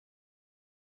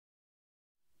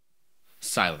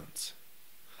Silence.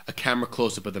 A camera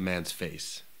close-up of the man's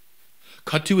face.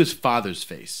 Cut to his father's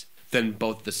face, then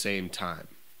both at the same time.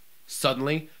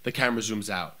 Suddenly, the camera zooms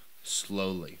out,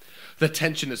 slowly. The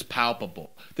tension is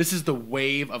palpable. This is the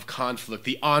wave of conflict,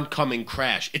 the oncoming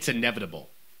crash. It's inevitable.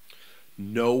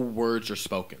 No words are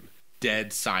spoken.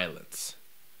 Dead silence.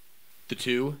 The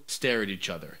two stare at each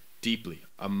other, deeply,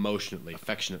 emotionally,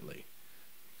 affectionately.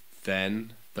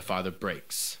 Then the father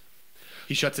breaks.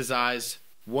 He shuts his eyes.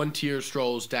 One tear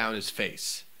strolls down his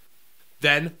face.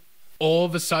 Then, all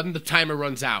of a sudden, the timer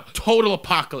runs out. Total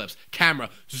apocalypse. Camera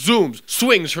zooms,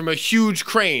 swings from a huge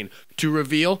crane to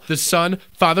reveal the son,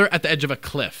 father at the edge of a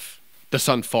cliff. The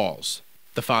son falls.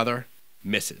 The father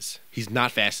misses. He's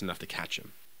not fast enough to catch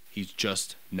him. He's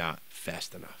just not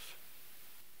fast enough.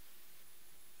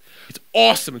 It's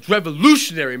awesome. It's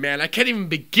revolutionary, man. I can't even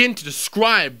begin to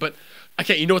describe, but I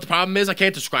can't. You know what the problem is? I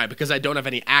can't describe because I don't have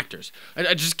any actors.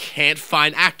 I just can't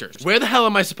find actors. Where the hell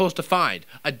am I supposed to find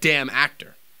a damn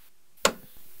actor?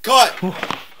 Cut!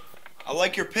 I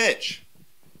like your pitch.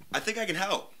 I think I can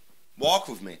help. Walk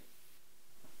with me.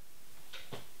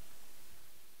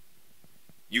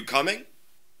 You coming?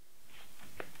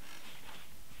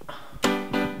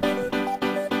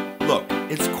 Look,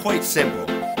 it's quite simple.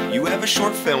 You have a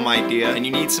short film idea and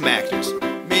you need some actors,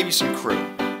 maybe some crew.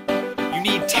 You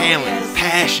need talent,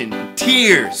 passion,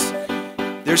 tears.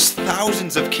 There's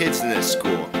thousands of kids in this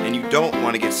school and you don't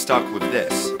want to get stuck with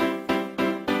this.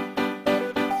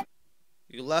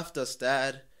 You left us,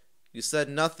 Dad. You said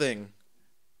nothing.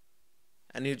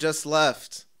 And you just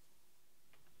left.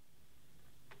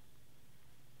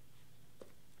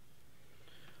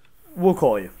 We'll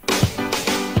call you.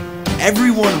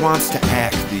 Everyone wants to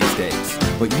act these days,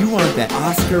 but you want that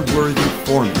Oscar-worthy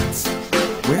performance.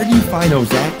 Where do you find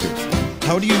those actors?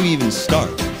 How do you even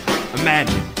start?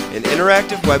 Imagine an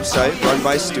interactive website run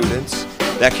by students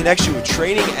that connects you with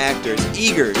training actors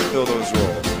eager to fill those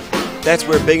roles. That's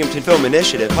where Binghamton Film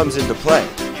Initiative comes into play.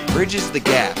 Bridges the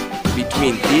gap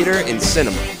between theater and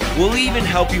cinema. We'll even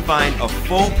help you find a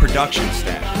full production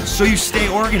staff so you stay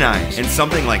organized and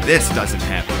something like this doesn't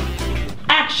happen.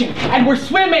 Action! And we're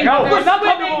swimming! No, we're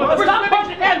swimming! We're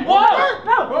swimming! And water!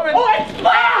 No! Oh, and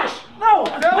splash!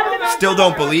 No! Still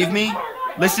don't believe me?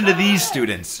 Listen to these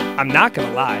students. I'm not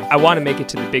gonna lie, I want to make it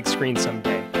to the big screen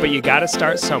someday, but you gotta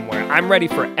start somewhere. I'm ready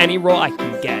for any role I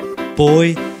can get.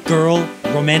 Boy, girl,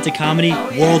 romantic comedy,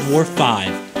 World War V.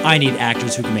 I need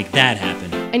actors who can make that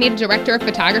happen. I need a director of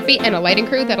photography and a lighting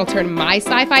crew that'll turn my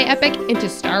sci-fi epic into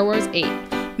Star Wars 8.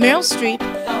 Meryl Streep,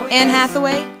 Anne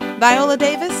Hathaway, Viola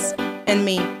Davis, and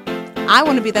me. I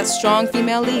want to be that strong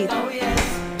female lead.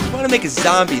 You want to make a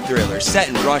zombie thriller set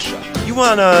in Russia. You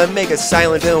want to make a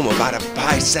silent film about a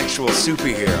bisexual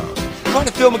superhero. You want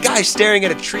to film a guy staring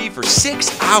at a tree for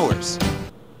 6 hours.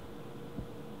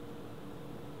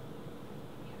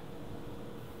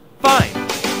 Fine.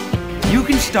 You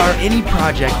can start any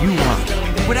project you want.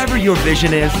 Whatever your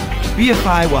vision is,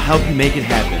 BFI will help you make it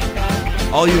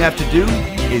happen. All you have to do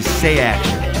is say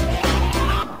action.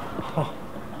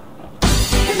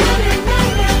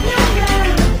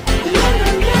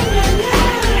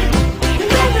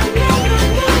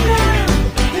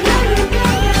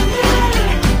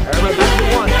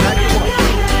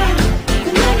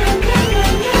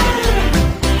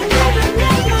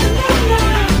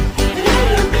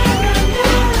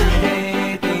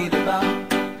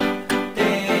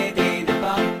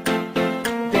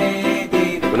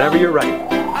 Whenever you're ready.